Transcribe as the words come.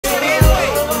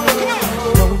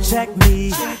check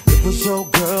me. It was your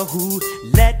girl who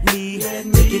let me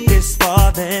make it this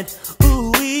far. Then,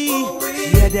 ooh-wee,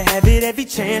 she had to have it every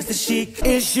chance that she could.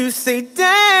 Is you say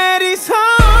daddy's home,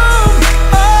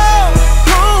 oh,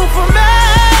 home for me.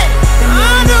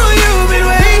 I know you've been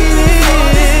waiting.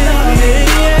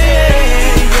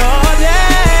 Your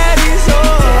daddy's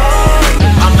home.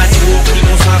 I'm like you, keep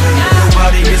on stopping.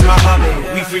 Nobody is my hobby.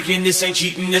 We freaking, this ain't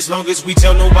cheating as long as we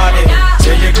tell nobody.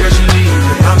 Tell your girl you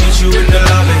leave, I'll meet you in the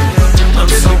lobby. I'm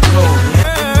so cold.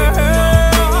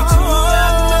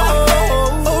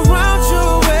 Around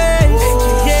your waist,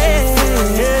 yeah.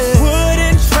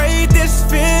 Wouldn't trade this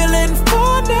feeling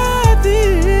for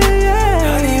nothing.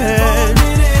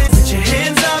 Put your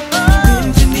hands up,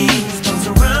 bend your knees, toes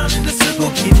around in the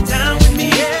circle, get down with me.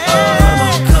 Come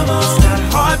on, come on, it's not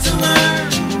hard to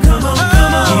learn. Come on,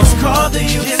 come on, it's called the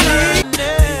USAYMD.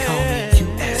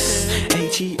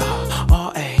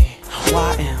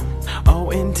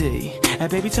 Hey,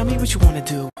 baby, tell me what you wanna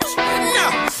do. No,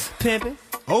 pimpin'.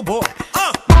 Oh boy.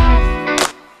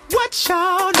 What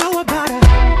y'all know about a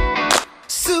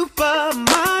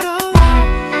supermodel?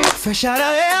 Fresh out of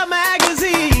air, man.